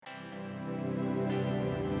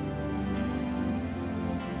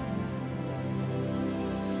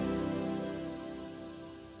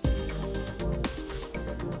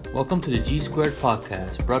Welcome to the G Squared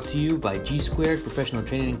podcast, brought to you by G Squared Professional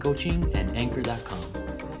Training and Coaching and Anchor.com.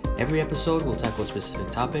 Every episode will tackle a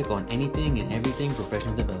specific topic on anything and everything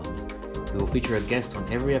professional development. We will feature a guest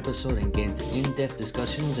on every episode and get into in-depth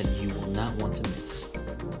discussions that you will not want to miss.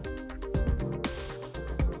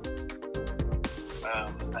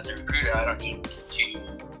 As a recruiter, I don't need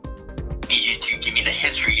you to give me the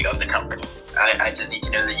history of the company. I just need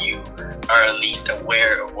to know that you are at least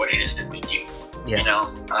aware of what it is that we do. Yeah.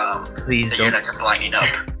 Please that don't. You're not just lining up.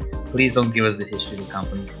 Please don't give us the history of the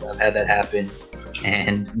company, because I've had that happen,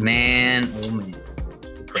 and man, oh man,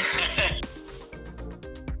 it's depressing.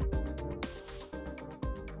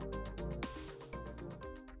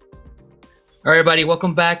 All right, everybody,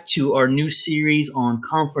 welcome back to our new series on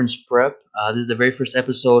conference prep. This is the very first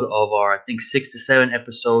episode of our, I think, 6 to 7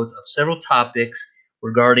 episodes of several topics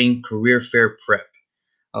regarding career fair prep.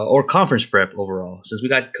 Or conference prep overall. Since we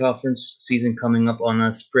got conference season coming up on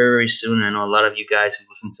us very soon, I know a lot of you guys who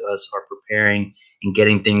listen to us are preparing and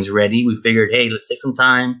getting things ready. We figured, hey, let's take some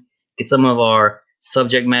time, get some of our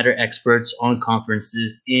subject matter experts on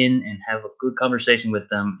conferences in and have a good conversation with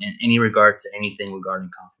them in any regard to anything regarding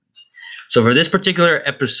conference. So for this particular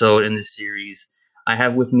episode in this series, I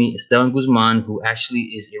have with me Esteban Guzman, who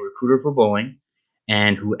actually is a recruiter for Boeing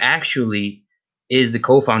and who actually is the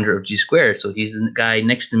co-founder of G Squared. So he's the guy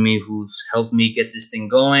next to me who's helped me get this thing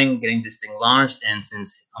going, getting this thing launched. And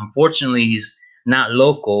since unfortunately he's not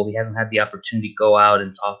local, he hasn't had the opportunity to go out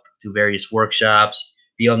and talk to various workshops,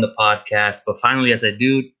 be on the podcast. But finally, I said,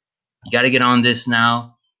 dude, you got to get on this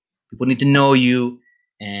now. People need to know you.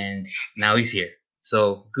 And now he's here.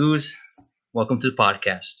 So Goose, welcome to the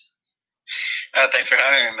podcast. Thanks for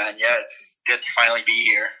having me, man. Yeah, it's good to finally be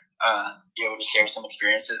here. Be able to share some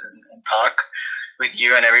experiences and talk with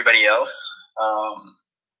you and everybody else. I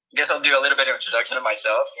guess I'll do a little bit of introduction of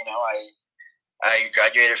myself. I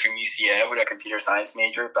graduated from UCF with a computer science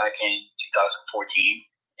major back in 2014.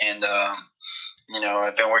 And,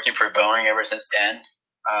 I've been working for Boeing ever since then.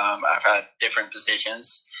 I've had different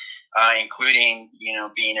positions, including,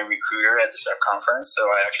 being a recruiter at the SHEP conference. So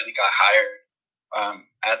I actually got hired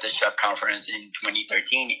at the SHEP conference in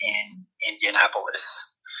 2013 in Indianapolis.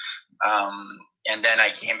 And then I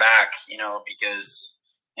came back, because,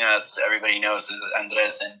 as everybody knows,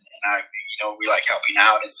 Andres and I, we like helping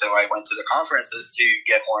out. And so I went to the conferences to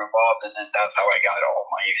get more involved. And then that's how I got all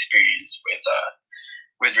my experience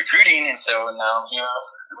with recruiting. And so now,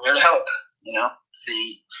 I'm here to help,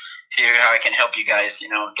 see how I can help you guys,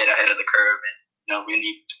 get ahead of the curve and,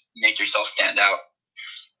 really make yourself stand out.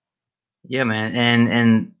 Yeah, man.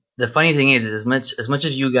 And the funny thing is as much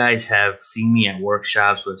as you guys have seen me at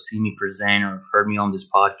workshops or have seen me present or have heard me on this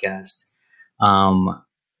podcast,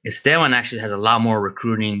 Esteban actually has a lot more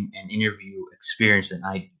recruiting and interview experience than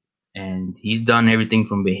I do. And he's done everything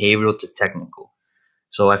from behavioral to technical.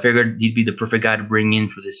 So I figured he'd be the perfect guy to bring in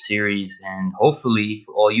for this series. And hopefully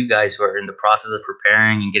for all you guys who are in the process of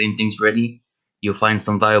preparing and getting things ready, you'll find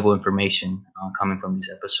some valuable information coming from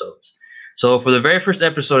these episodes. So for the very first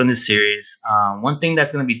episode in this series, one thing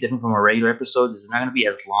that's going to be different from our regular episodes is it's not going to be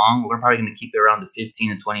as long. We're probably going to keep it around the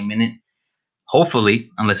 15 to 20 minute, hopefully,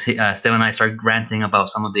 unless Steve and I start ranting about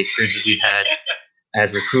some of the experiences we've had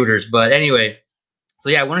as recruiters. But anyway, so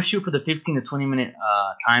yeah, I want to shoot for the 15 to 20 minute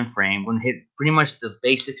time frame. We're going to hit pretty much the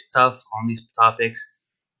basic stuff on these topics,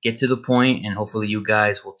 get to the point, and hopefully you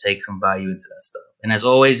guys will take some value into that stuff. And as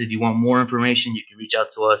always, if you want more information, you can reach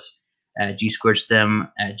out to us at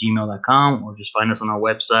gsquaredstem@gmail.com or just find us on our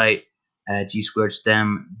website at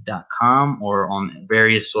gsquaredstem.com or on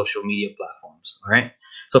various social media platforms. All right.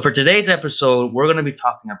 So for today's episode, we're going to be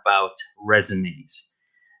talking about resumes.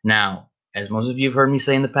 Now, as most of you have heard me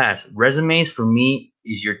say in the past, resumes for me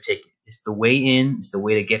is your ticket. It's the way in. It's the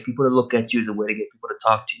way to get people to look at you. It's the way to get people to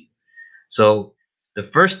talk to you. So the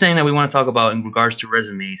first thing that we want to talk about in regards to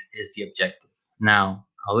resumes is the objective. Now,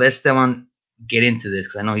 I'll let Esteban get into this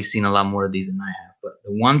because I know he's seen a lot more of these than I have. But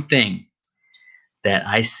the one thing that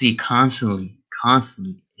I see constantly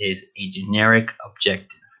is a generic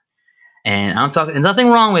objective. And I'm talking, there's nothing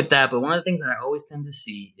wrong with that, but one of the things that I always tend to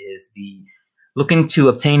see is the looking to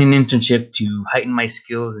obtain an internship to heighten my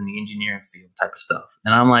skills in the engineering field type of stuff.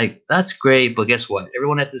 And I'm like, that's great, but guess what?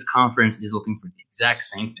 Everyone at this conference is looking for the exact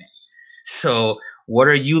same thing. So what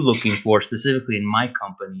are you looking for specifically in my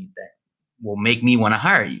company that will make me want to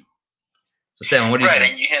hire you? So Stephen, what do you think?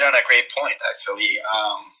 Right, and you hit on a great point, actually.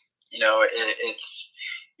 It's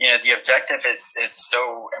the objective is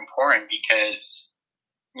so important because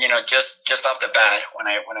just off the bat, when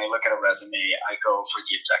I look at a resume, I go for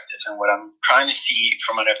the objective, and what I'm trying to see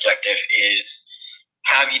from an objective is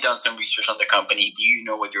have you done some research on the company? Do you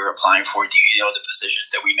know what you're applying for? Do you know the positions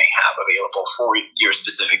that we may have available for your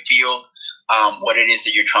specific field? What it is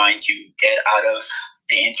that you're trying to get out of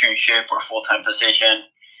the internship or full-time position?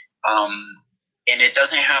 And it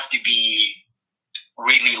doesn't have to be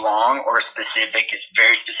really long or specific. It's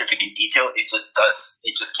very specific in detail. It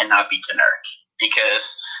just cannot be generic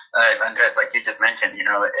because, Andres, like you just mentioned,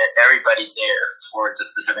 everybody's there for the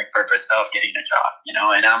specific purpose of getting a job,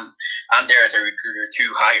 and I'm there as a recruiter to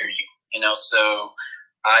hire you, so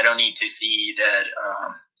I don't need to see that,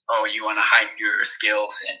 you want to hide your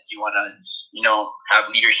skills and you want to, have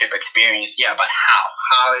leadership experience. Yeah, but how?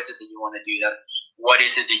 How is it that you want to do that? What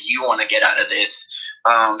is it that you want to get out of this?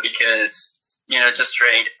 Because just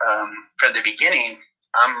straight from the beginning,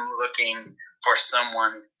 I'm looking for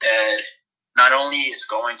someone that not only is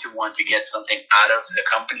going to want to get something out of the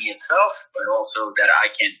company itself, but also that I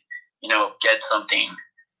can, get something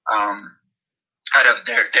out of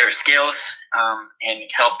their skills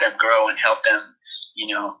and help them grow and help them,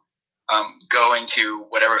 go into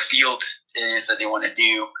whatever field it is that they want to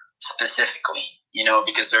do specifically,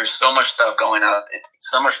 because there's so much stuff going out,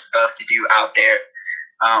 so much stuff to do out there.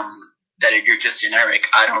 That if you're just generic,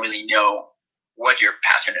 I don't really know what you're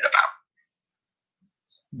passionate about.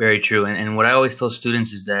 Very true. And what I always tell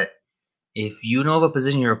students is that if you know of a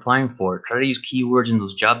position you're applying for, try to use keywords in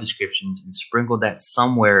those job descriptions and sprinkle that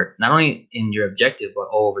somewhere, not only in your objective, but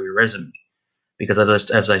all over your resume. Because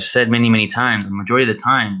as I've said many, many times, the majority of the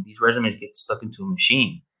time, these resumes get stuck into a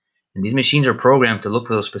machine. And these machines are programmed to look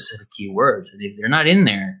for those specific keywords. And if they're not in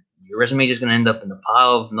there, your resume is just going to end up in the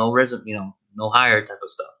pile of no resume, no hire type of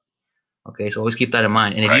stuff. Okay, so always keep that in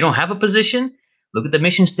mind. And if you don't have a position, look at the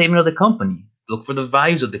mission statement of the company. Look for the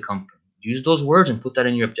values of the company. Use those words and put that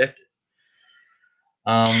in your objective.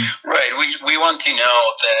 Right. We want to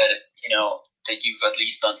know that, that you've at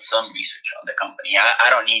least done some research on the company.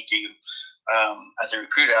 I don't need to, as a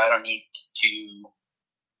recruiter, I don't need you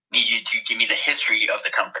to give me the history of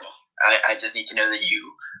the company. I just need to know that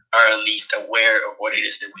you are at least aware of what it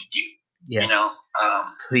is that we do. Yeah.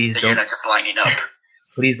 Please that don't. You're not just lining up.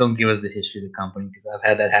 Please don't give us the history of the company because I've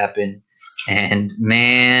had that happen, and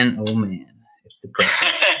man, oh man, it's depressing.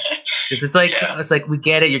 Because it's like we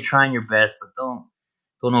get it, you're trying your best, but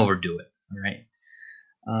don't overdo it. All right.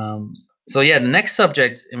 So yeah, the next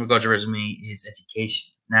subject in regards to resume is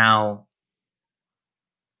education. Now,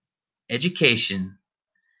 education,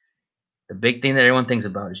 the big thing that everyone thinks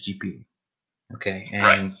about is GPA. Okay,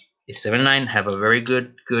 and if 7 and 9 have a very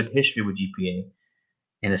good history with GPA,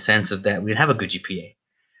 in the sense of that we have a good GPA.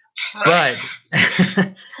 But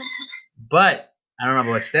but I don't know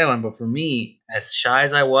about Esteban, but for me, as shy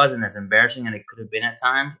as I was and as embarrassing as it could have been at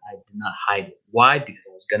times, I did not hide it. Why? Because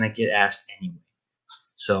I was gonna get asked anyway.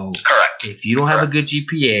 So if you don't have a good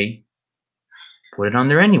GPA, put it on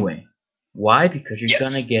there anyway. Why? Because you're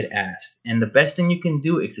gonna get asked. And the best thing you can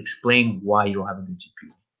do is explain why you don't have a good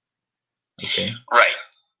GPA. Okay. Right.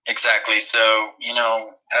 Exactly. So,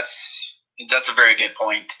 that's a very good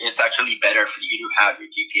point. It's actually better for you to have your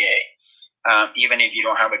GPA. Even if you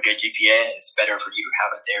don't have a good GPA, it's better for you to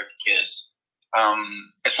have it there because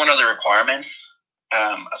it's one of the requirements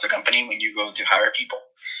as a company when you go to hire people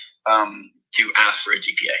to ask for a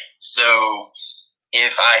GPA. So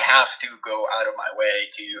if I have to go out of my way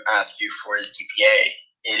to ask you for a GPA,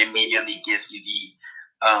 it immediately gives you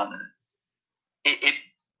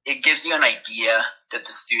it gives you an idea that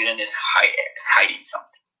the student is hiding something.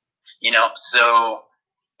 So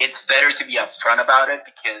it's better to be upfront about it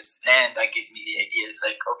because then that gives me the idea. It's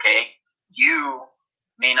like, okay, you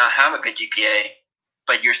may not have a good GPA,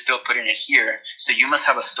 but you're still putting it here. So you must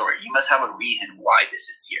have a story. You must have a reason why this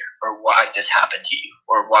is here or why this happened to you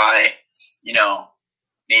or why,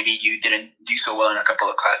 maybe you didn't do so well in a couple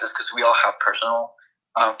of classes because we all have personal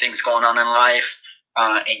things going on in life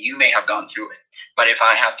and you may have gone through it. But if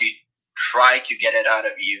I have to try to get it out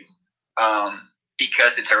of you,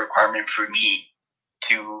 because it's a requirement for me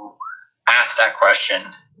to ask that question,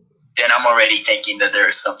 then I'm already thinking that there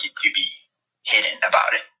is something to be hidden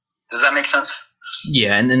about it. Does that make sense?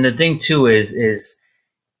 Yeah, and then the thing too is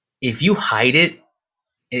if you hide it,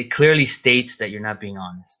 it clearly states that you're not being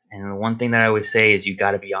honest. And the one thing that I always say is you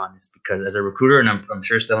got to be honest because as a recruiter, and I'm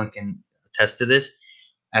sure Stellan can attest to this,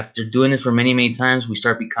 after doing this for many, many times, we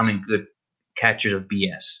start becoming good catchers of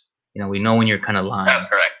BS. We know when you're kind of lying. That's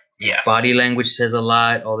correct. Yeah. Body language says a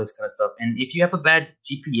lot, all this kind of stuff. And if you have a bad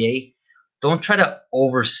GPA, don't try to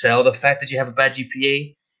oversell the fact that you have a bad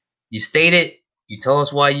GPA. You state it, you tell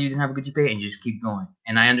us why you didn't have a good GPA, and you just keep going.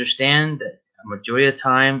 And I understand that a majority of the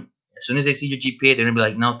time, as soon as they see your GPA, they're going to be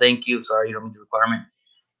like, no, thank you. Sorry, you don't meet the requirement.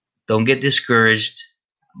 Don't get discouraged.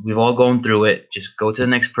 We've all gone through it. Just go to the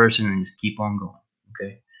next person and just keep on going.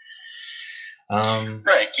 Okay.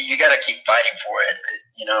 Right. You got to keep fighting for it.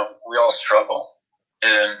 We all struggle.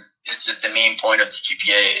 It's just the main point of the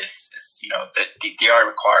GPA is the are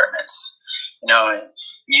requirements. And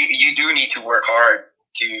you do need to work hard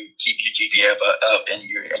to keep your GPA up and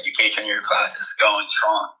your education, your classes going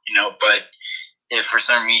strong. But if for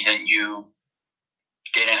some reason you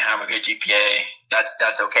didn't have a good GPA,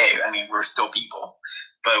 that's okay. I mean, we're still people,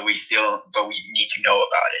 but we need to know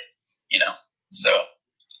about it. So.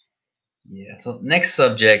 Yeah. So next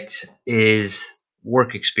subject is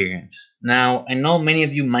work experience. Now, I know many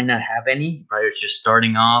of you might not have any, right? It's just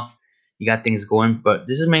starting off. You got things going, but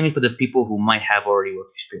this is mainly for the people who might have already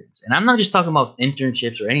work experience. And I'm not just talking about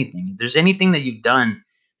internships or anything. If there's anything that you've done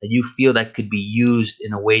that you feel that could be used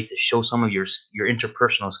in a way to show some of your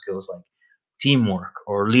interpersonal skills, like teamwork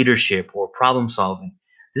or leadership or problem solving,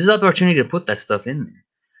 this is an opportunity to put that stuff in there.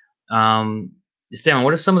 Esteban,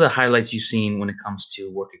 what are some of the highlights you've seen when it comes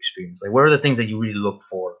to work experience? Like, what are the things that you really look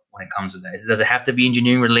for when it comes to that? Does it have to be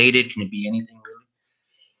engineering related? Can it be anything really?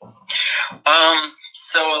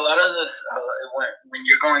 So a lot of this, when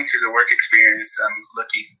you're going through the work experience, I'm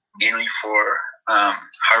looking mainly for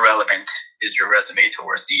how relevant is your resume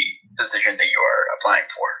towards the position that you are applying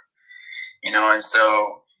for. And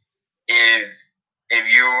so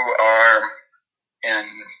if you are an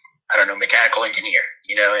I don't know mechanical engineer,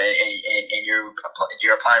 and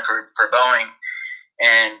you're applying for Boeing,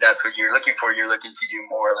 and that's what you're looking for. You're looking to do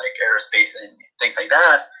more like aerospace and things like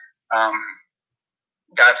that.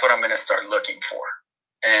 That's what I'm going to start looking for.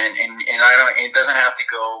 And I don't. It doesn't have to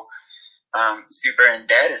go super in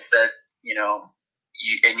debt. It's that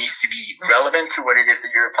it needs to be relevant to what it is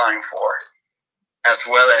that you're applying for, as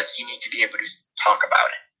well as you need to be able to talk about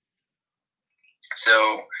it. So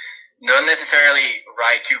don't necessarily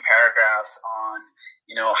write 2 paragraphs on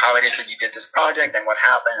how it is that you did this project and what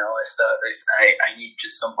happened and all this stuff. I need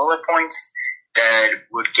just some bullet points that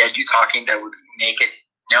would get you talking, that would make it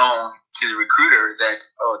known to the recruiter that,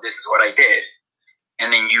 oh, this is what I did.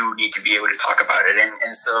 And then you need to be able to talk about it.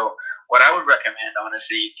 And so what I would recommend,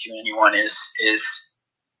 honestly, to anyone is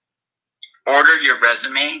order your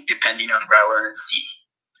resume depending on relevancy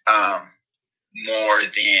more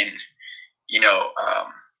than,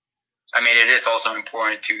 I mean, it is also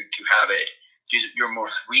important to have it, your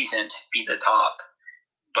most recent be the top,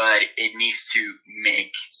 but it needs to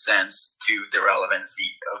make sense to the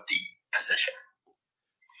relevancy of the position.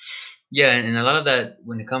 Yeah, and a lot of that,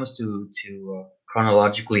 when it comes to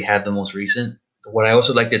chronologically have the most recent, what I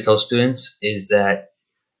also like to tell students is that,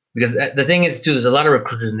 because the thing is too, there's a lot of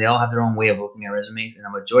recruiters and they all have their own way of looking at resumes, and the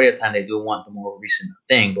majority of the time they do want the more recent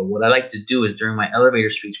thing. But what I like to do is during my elevator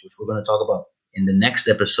speech, which we're going to talk about in the next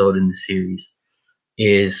episode in the series,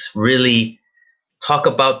 is really talk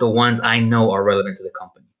about the ones I know are relevant to the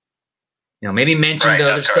company. Maybe mention the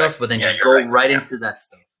other stuff, but then just go right into that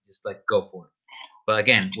stuff. Just like go for it. But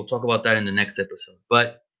again, we'll talk about that in the next episode.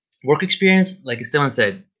 But work experience, like Esteban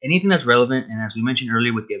said, anything that's relevant, and as we mentioned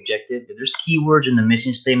earlier with the objective, if there's keywords in the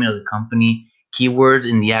mission statement of the company, keywords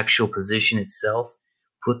in the actual position itself,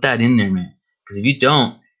 put that in there, man. Because if you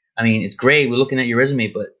don't, I mean, it's great. We're looking at your resume,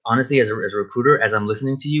 but honestly, as a recruiter, as I'm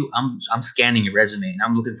listening to you, I'm scanning your resume and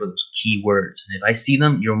I'm looking for those keywords. And if I see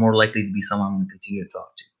them, you're more likely to be someone I'm going to continue to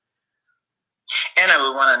talk to. And I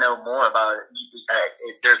would want to know more about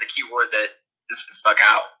if there's a keyword that stuck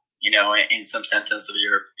out, in some sentence of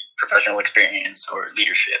your professional experience or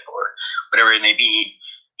leadership or whatever it may be.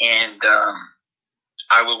 And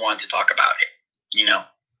I would want to talk about it,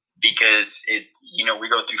 because we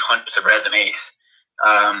go through hundreds of resumes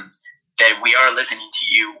that we are listening to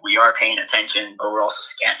you, we are paying attention, but we're also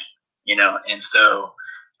scanning, and so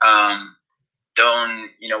don't,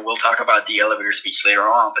 we'll talk about the elevator speech later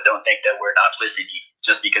on, but don't think that we're not listening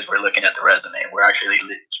just because we're looking at the resume. We're actually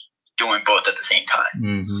doing both at the same time.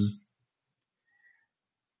 Mm-hmm.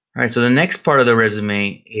 All right, so the next part of the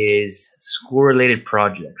resume is school-related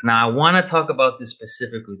projects. Now, I want to talk about this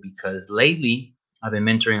specifically because lately I've been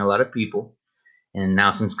mentoring a lot of people, and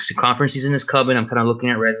now since the conference season is coming, I'm kind of looking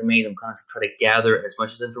at resumes. I'm kind of trying to gather as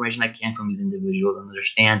much as information I can from these individuals and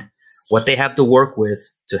understand what they have to work with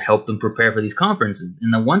to help them prepare for these conferences.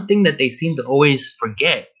 And the one thing that they seem to always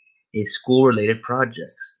forget is school-related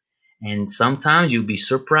projects. And sometimes you'll be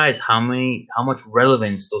surprised how much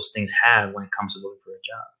relevance those things have when it comes to looking for a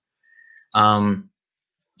job.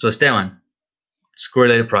 So Esteban,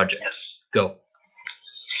 school-related projects. Yes. Go.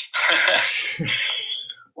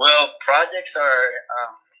 Well, projects are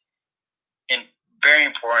very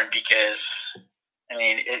important because I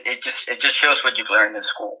mean it just shows what you've learned in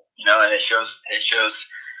school, and it shows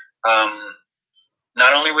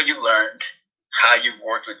not only what you learned, how you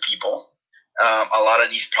worked with people. A lot of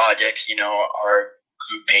these projects, are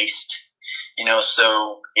group based,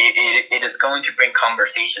 so it is going to bring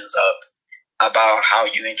conversations up about how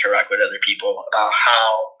you interact with other people, about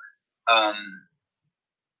how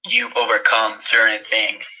you overcome certain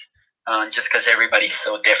things, just because everybody's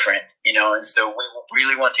so different, and so we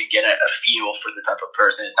really want to get a feel for the type of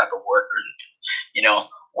person, the type of worker,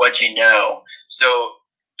 what you know. So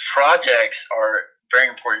projects are very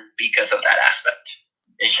important because of that aspect.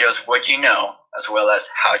 It shows what you know as well as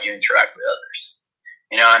how you interact with others.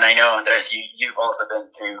 And I know, Andres, you've also been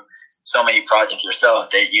through so many projects yourself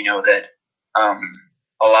that you know that um,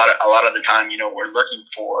 a lot of the time, we're looking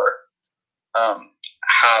for um,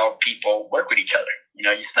 how people work with each other.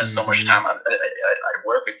 You spend so much time at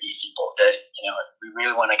work with these people that we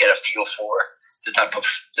really want to get a feel for the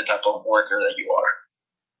type of worker that you are.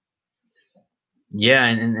 Yeah,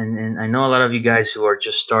 and I know a lot of you guys who are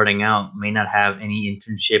just starting out may not have any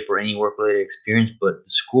internship or any work related experience, but the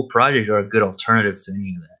school projects are a good alternative to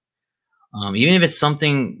any of that. Even if it's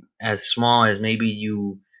something as small as maybe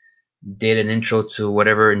you did an intro to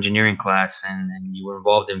whatever engineering class and you were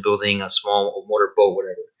involved in building a small motor boat,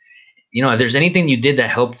 whatever. If there's anything you did that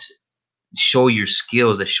helped show your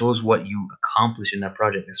skills, that shows what you accomplished in that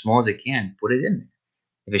project, as small as it can, put it in there.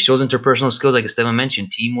 If it shows interpersonal skills, like Esteban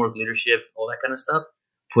mentioned, teamwork, leadership, all that kind of stuff,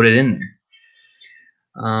 put it in there.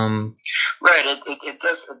 Right. It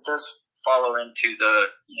does follow into the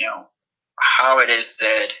how it is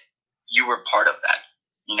that you were part of that,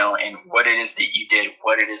 and what it is that you did,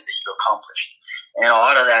 what it is that you accomplished, and a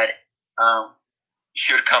lot of that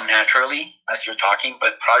should come naturally as you're talking.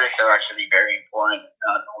 But projects are actually very important,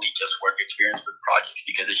 not only just work experience, but projects,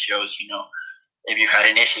 because it shows if you've had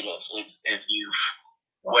initiatives, if you've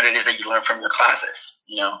what it is that you learn from your classes,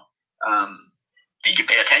 um, did you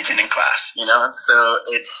pay attention in class, so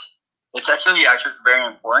it's actually very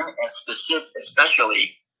important, and specific,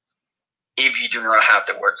 especially if you do not have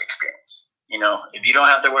the work experience. If you don't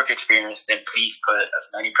have the work experience, then please put as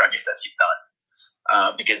many projects as you've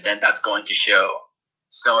done, because then that's going to show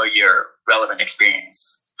some of your relevant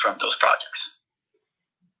experience from those projects.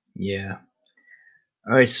 Yeah.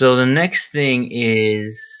 All right. So the next thing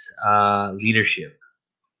is leadership.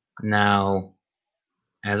 Now,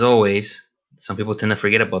 as always, some people tend to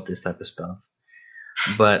forget about this type of stuff,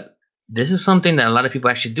 but this is something that a lot of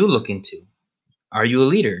people actually do look into. Are you a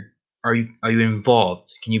leader? Are you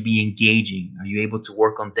involved? Can you be engaging? Are you able to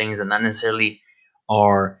work on things that not necessarily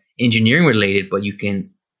are engineering related, but you can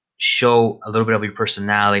show a little bit of your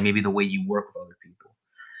personality, maybe the way you work with other people?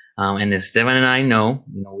 And as Esteban and I know,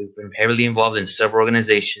 we've been heavily involved in several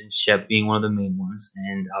organizations, Shep being one of the main ones,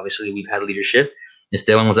 and obviously we've had leadership.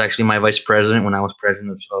 Esteban was actually my vice president when I was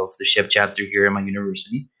president of the Shep chapter here at my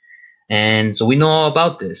university, and so we know all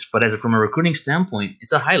about this. But from a recruiting standpoint,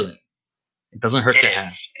 it's a highlight. It doesn't hurt It to have.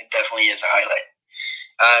 is. It definitely is a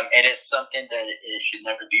highlight. It is something that it should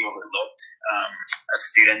never be overlooked. As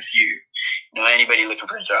students, anybody looking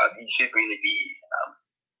for a job, you should really be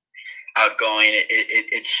outgoing.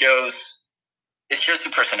 It shows. It shows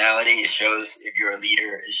your personality. It shows if you're a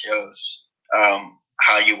leader. It shows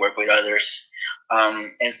how you work with others.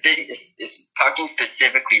 And it's talking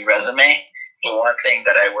specifically resume. The one thing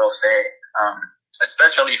that I will say,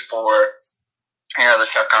 especially for the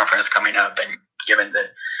Shep conference coming up, and given that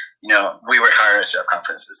we were hired at Shep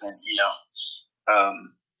conferences, and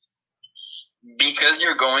because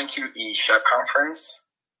you're going to a Shep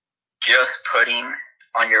conference, just putting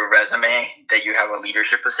on your resume that you have a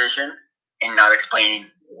leadership position and not explaining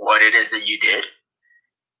what it is that you did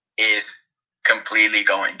is completely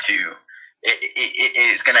going to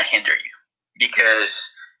it is going to hinder you,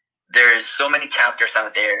 because there's so many chapters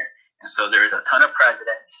out there, and so there's a ton of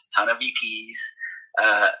presidents, ton of VPs,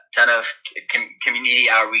 ton of community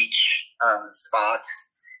outreach spots,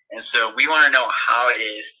 and so we want to know how it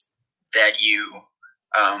is that you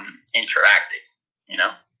interacted.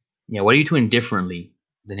 Yeah, what are you doing differently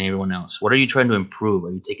than everyone else? What are you trying to improve?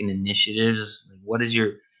 Are you taking initiatives? What is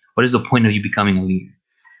the point of you becoming a leader?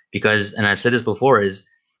 Because, and I've said this before, is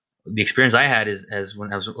the experience I had is as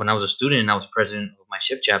when I was a student and I was president of my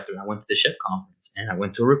Shep chapter. I went to the Shep conference and I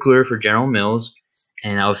went to a recruiter for General Mills,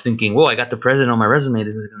 and I was thinking, whoa, I got the president on my resume.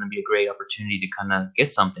 This is going to be a great opportunity to kind of get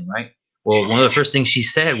something, right? Well, one of the first things she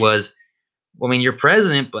said was, well, I mean, you're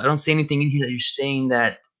president, but I don't see anything in here that you're saying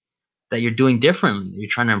that you're doing differently, that you're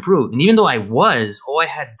trying to improve. And even though all I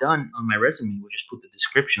had done on my resume was just put the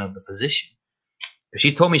description of the position. If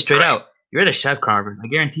she told me straight out, you're at a Shep conference, I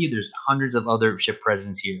guarantee you there's hundreds of other Shep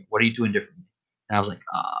presidents here. What are you doing differently? And I was like,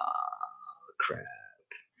 crap.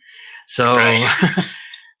 So, Right.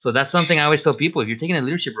 So that's something I always tell people: if you're taking a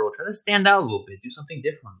leadership role, try to stand out a little bit, do something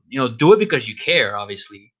different. Do it because you care,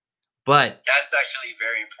 obviously, but That's actually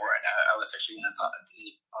very important. I was actually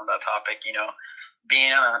on that topic. Being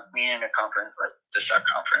in a conference like the Shop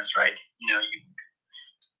Conference, right?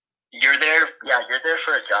 You're there. Yeah, you're there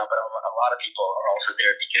for a job, but a lot of people are also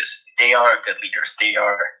there because they are good leaders. They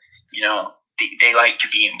are, they like to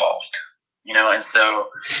be involved. And so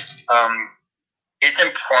it's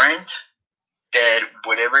important that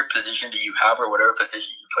whatever position that you have or whatever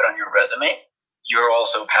position you put on your resume, you're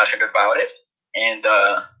also passionate about it, and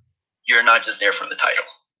you're not just there for the title.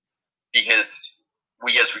 Because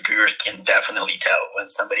we as recruiters can definitely tell when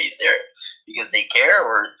somebody is there because they care,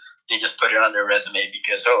 or they just put it on their resume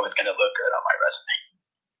because it's going to look good on my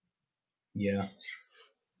yeah. resume.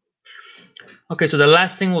 Okay, so the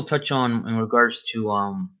last thing we'll touch on in regards to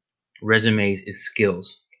resumes is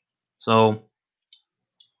skills. So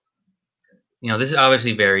this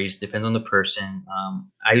obviously varies, depends on the person.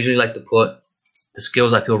 I usually like to put the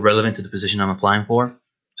skills I feel relevant to the position I'm applying for.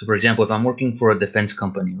 So, for example, if I'm working for a defense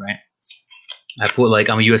company, right, I put like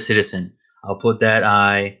I'm a U.S. citizen. I'll put that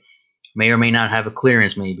I may or may not have a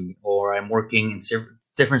clearance, maybe, or I'm working in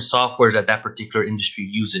different softwares that particular industry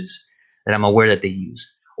uses that I'm aware that they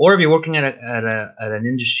use. Or if you're working at an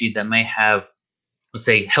industry that may have, let's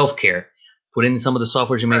say, healthcare, put in some of the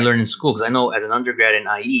softwares you may learn in school. Because I know as an undergrad in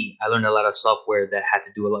IE, I learned a lot of software that had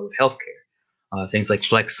to do a lot with healthcare, things like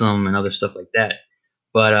Flexum and other stuff like that.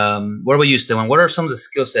 But what about you, Esteban? What are some of the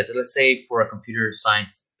skill sets, let's say, for a computer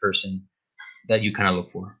science person that you kind of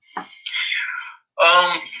look for?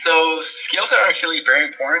 So skills are actually very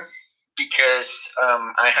important because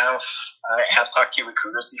I have talked to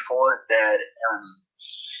recruiters before that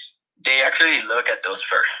they actually look at those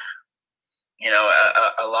first.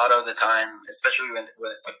 A lot of the time, especially with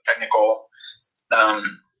technical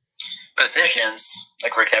positions,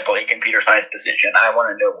 like for example, a computer science position, I want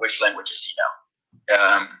to know which languages you know.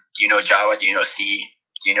 Do you know Java? Do you know C?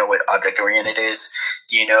 Do you know what object oriented is?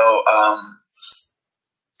 Do you know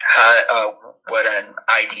what an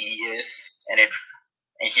IDE is? And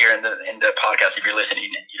here in the podcast, if you're listening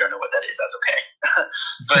and you don't know what that is, that's okay.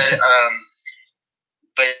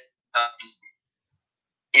 but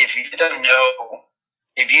if you don't know,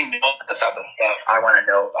 if you know this type of stuff, I want to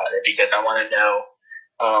know about it because I want to know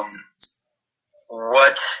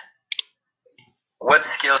what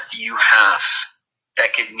skills do you have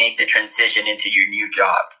that could make the transition into your new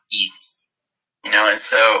job easy. And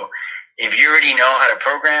so if you already know how to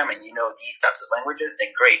program and you know these types of languages,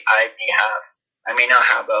 then great. I may not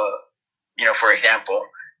have for example,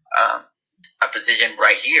 a position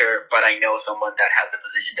right here, but I know someone that has the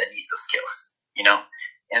position that needs those skills.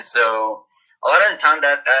 And so a lot of the time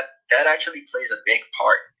that actually plays a big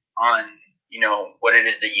part on what it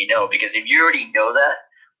is that you know, because if you already know that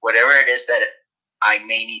whatever it is that I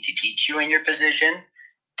may need to teach you in your position,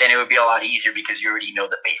 then it would be a lot easier because you already know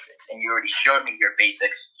the basics and you already showed me your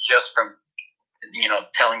basics just from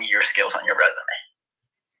telling me your skills on your resume.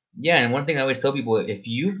 Yeah, and one thing I always tell people, if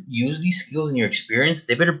you've used these skills in your experience,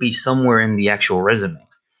 they better be somewhere in the actual resume.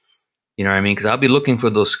 You know what I mean? Because I'll be looking for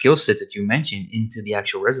those skill sets that you mentioned into the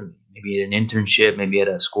actual resume. Maybe at an internship, maybe at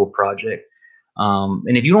a school project.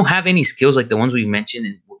 And if you don't have any skills like the ones we mentioned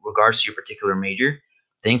in regards to your particular major,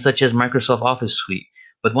 things such as Microsoft Office Suite.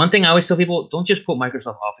 But one thing I always tell people, don't just put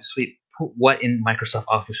Microsoft Office Suite. Put what in Microsoft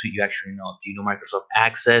Office Suite you actually know. Do you know Microsoft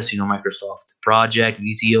Access? Do you know Microsoft Project,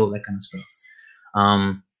 VZO, that kind of stuff?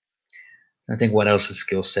 I think what else is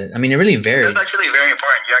skill set? I mean, it really varies. That's actually very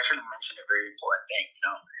important. You actually mentioned a very important thing.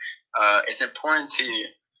 It's important to,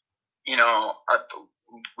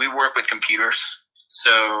 we work with computers,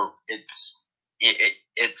 so it's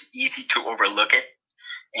easy to overlook it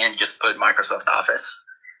and just put Microsoft Office.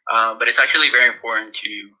 But it's actually very important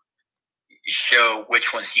to show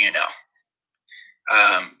which ones you know,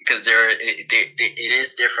 because it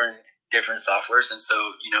is different softwares, and so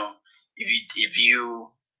if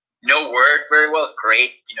you know Word very well,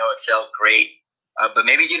 great. Excel, great. But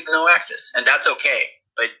maybe you don't know Access, and that's okay.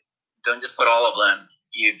 But don't just put all of them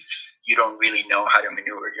if you don't really know how to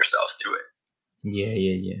maneuver yourself through it.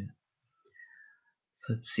 Yeah.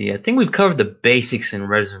 So let's see. I think we've covered the basics in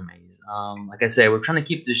resumes. Like I said, we're trying to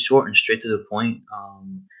keep this short and straight to the point.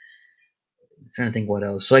 I'm trying to think what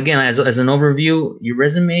else. So again, as an overview, your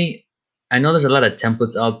resume, I know there's a lot of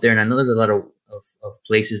templates out there, and I know there's a lot of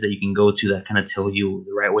places that you can go to that kind of tell you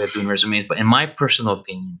the right way of doing resumes. But in my personal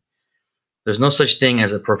opinion, there's no such thing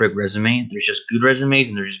as a perfect resume. There's just good resumes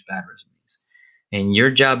and there's just bad resumes. And your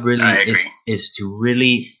job really is to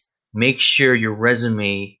really make sure your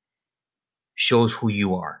resume shows who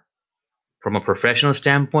you are. from a professional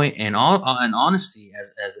standpoint, and all and honesty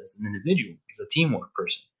as an individual, as a teamwork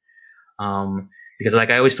person. Because like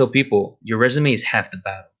I always tell people, your resume is half the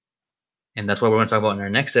battle. And that's what we're going to talk about in our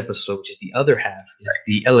next episode, which is the other half, is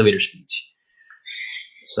the elevator speech.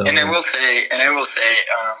 So, and I will say,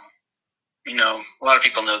 a lot of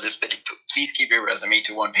people know this, but please keep your resume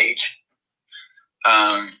to one page.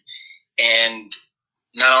 And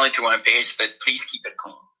not only to one page, but please keep it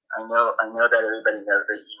clean. I know that everybody knows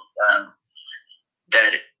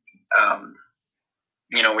that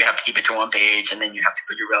we have to keep it to one page, and then you have to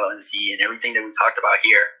put your relevancy and everything that we talked about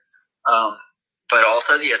here. But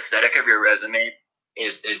also the aesthetic of your resume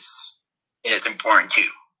is important too,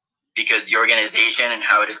 because the organization and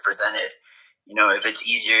how it is presented. If it's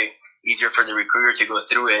easier for the recruiter to go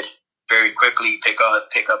through it very quickly, pick up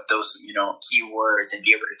those keywords and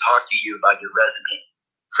be able to talk to you about your resume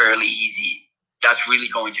fairly easy, that's really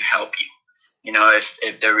going to help you.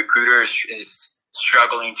 If the recruiter is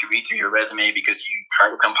struggling to read through your resume because you try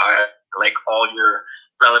to compile like all your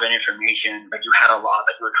relevant information, but you had a lot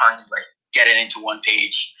that you were trying to like get it into one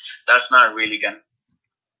page, that's not really gonna,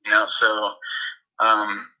 so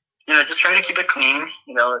just try to keep it clean,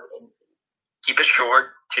 keep it short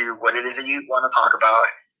to what it is that you want to talk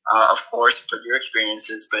about. Of course, put your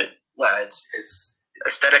experiences, but yeah, it's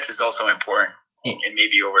aesthetics is also important and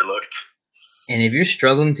maybe overlooked. And if you're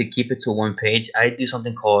struggling to keep it to one page, I do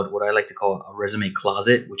something called what I like to call a resume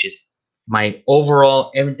closet, which is my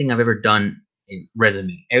overall everything I've ever done in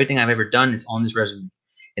resume. Everything I've ever done is on this resume.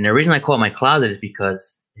 And the reason I call it my closet is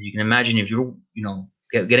because, as you can imagine, if you're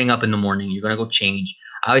getting up in the morning, you're gonna go change.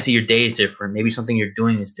 Obviously, your day is different. Maybe something you're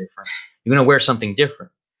doing is different. You're gonna wear something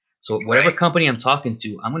different. So whatever company I'm talking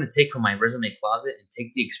to, I'm gonna take from my resume closet and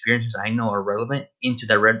take the experiences I know are relevant into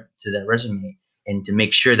that resume, and to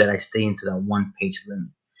make sure that I stay into that one page limit.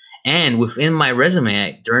 And within my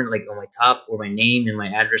resume, during like on my top where my name and my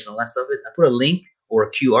address and all that stuff is, I put a link or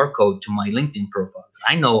a QR code to my LinkedIn profile.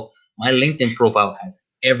 I know my LinkedIn profile has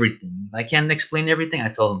everything. If I can't explain everything, I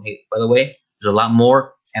tell them, hey, by the way, there's a lot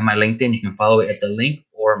more at my LinkedIn. You can follow it at the link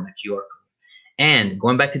or my QR code. And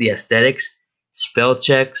going back to the aesthetics, spell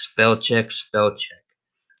check, spell check, spell check.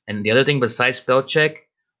 And the other thing besides spell check,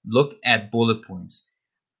 look at bullet points.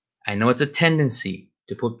 I know it's a tendency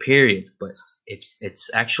to put periods, but it's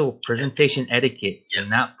actual presentation etiquette to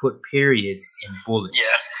not put periods in bullets.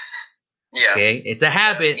 Yeah. Okay, it's a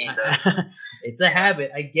habit. It's a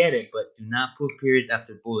habit. I get it, but do not put periods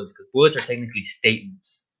after bullets, because bullets are technically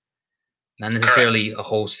statements, not necessarily a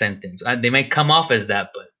whole sentence. They might come off as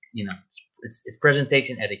that, but it's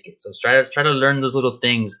presentation etiquette. So try to learn those little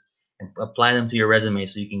things and apply them to your resume,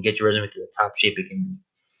 so you can get your resume to the top shape it can be.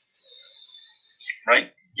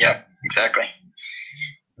 Right. Yeah. Exactly.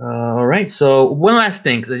 All right. So one last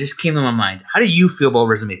thing, because it just came to my mind. How do you feel about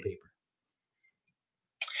resume paper?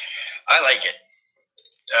 I like it.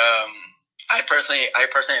 I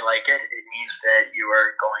personally like it. It means that you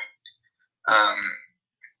are going,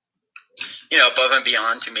 above and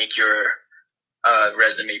beyond to make your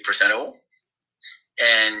resume presentable.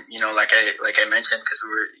 And like I mentioned, because we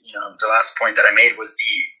were, the last point that I made was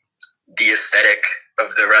the aesthetic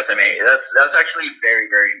of the resume. That's actually very,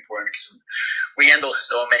 very important, because we handle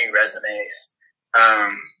so many resumes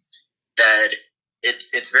that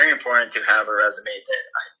it's very important to have a resume that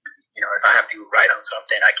if I have to write on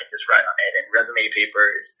something, I can just write on it. And resume paper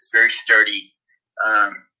is very sturdy.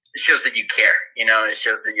 It shows that you care. It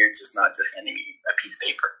shows that you're just not just handing me a piece of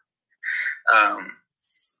paper.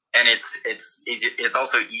 And it's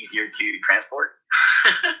also easier to transport,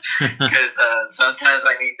 because sometimes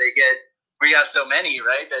we have so many,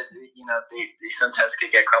 right, that they sometimes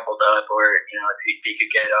could get crumpled up, or they could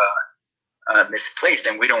get misplaced,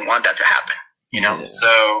 and we don't want that to happen. Yeah.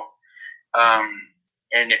 So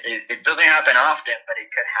and it doesn't happen often, but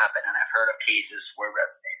it could happen, and I've heard of cases where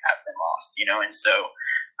resumes have been lost. And so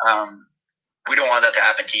we don't want that to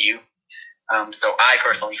happen to you. So I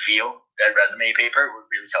personally feel that resume paper would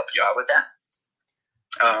really help you out with that.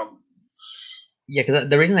 Yeah, because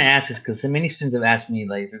the reason I ask is because many students have asked me,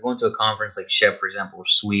 like, if you're going to a conference like Chef, for example, or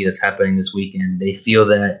SWE that's happening this weekend, they feel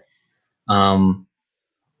that,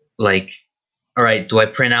 like, all right, do I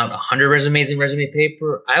print out 100 resumes in resume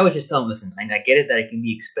paper? I always just tell them, listen, I get it that it can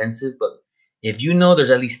be expensive, but if you know there's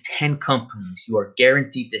at least 10 companies you are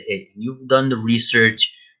guaranteed to hit, and you've done the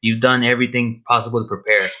research, you've done everything possible to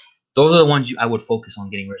prepare, those are the ones I would focus on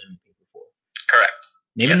getting resume paper for. Correct.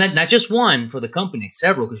 Maybe not just one for the company,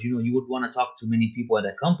 several, because you would want to talk to many people at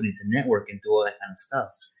that company to network and do all that kind of stuff.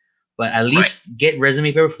 But at least get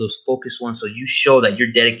resume paper for those focused ones, so you show that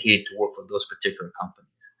you're dedicated to work for those particular companies.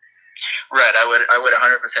 Right, I would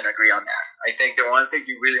 100% agree on that. I think the ones that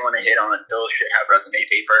you really want to hit on, those should have resume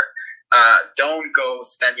paper. Don't go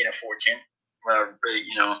spending a fortune. Really,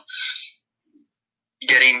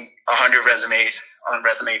 getting 100 resumes on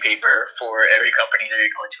resume paper for every company that you're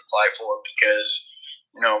going to apply for, because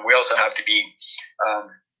we also have to be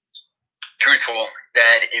truthful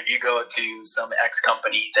that if you go to some X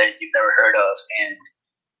company that you've never heard of and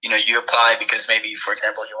you apply because maybe, for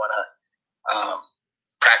example, you want to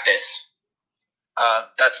practice,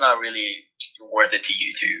 that's not really worth it to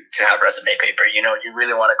you to have resume paper. You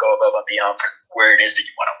really want to go above and beyond for where it is that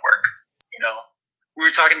you want to work. We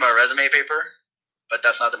were talking about resume paper, but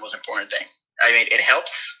that's not the most important thing. I mean, it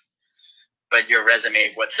helps, but your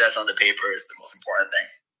resume, what says on the paper, is the most important thing.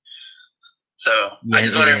 So I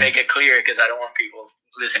just wanted to make it clear, because I don't want people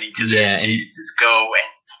listening to this to just go and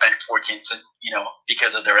spend fortunes, and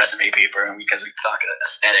because of the resume paper and because we talk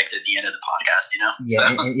aesthetics at the end of the podcast.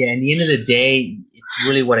 In the end of the day, it's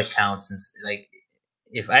really what it counts. Since, like,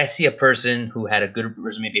 if I see a person who had a good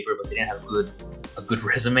resume paper but they didn't have a good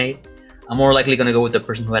resume, I'm more likely going to go with the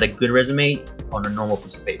person who had a good resume on a normal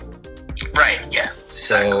piece of paper. Right. Yeah.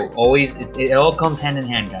 Exactly. So always, it all comes hand in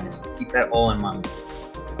hand, guys. Keep that all in mind.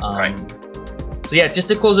 Right. So yeah, just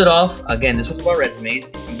to close it off, again, this was about resumes.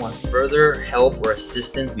 If you want further help or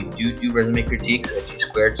assistance, we do resume critiques at G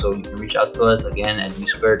Squared, so you can reach out to us again at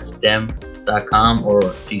gsquaredstem.com or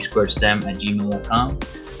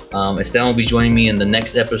gsquaredstem@gmail.com. Esteban will be joining me in the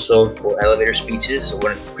next episode for elevator speeches, so we're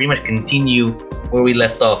going to pretty much continue where we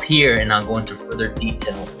left off here, and I'll go into further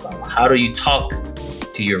detail about how do you talk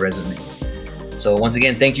to your resume. So once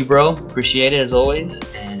again, thank you, bro. Appreciate it as always,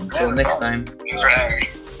 and until next time. Thanks for having me.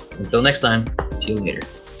 Until next time, see you later.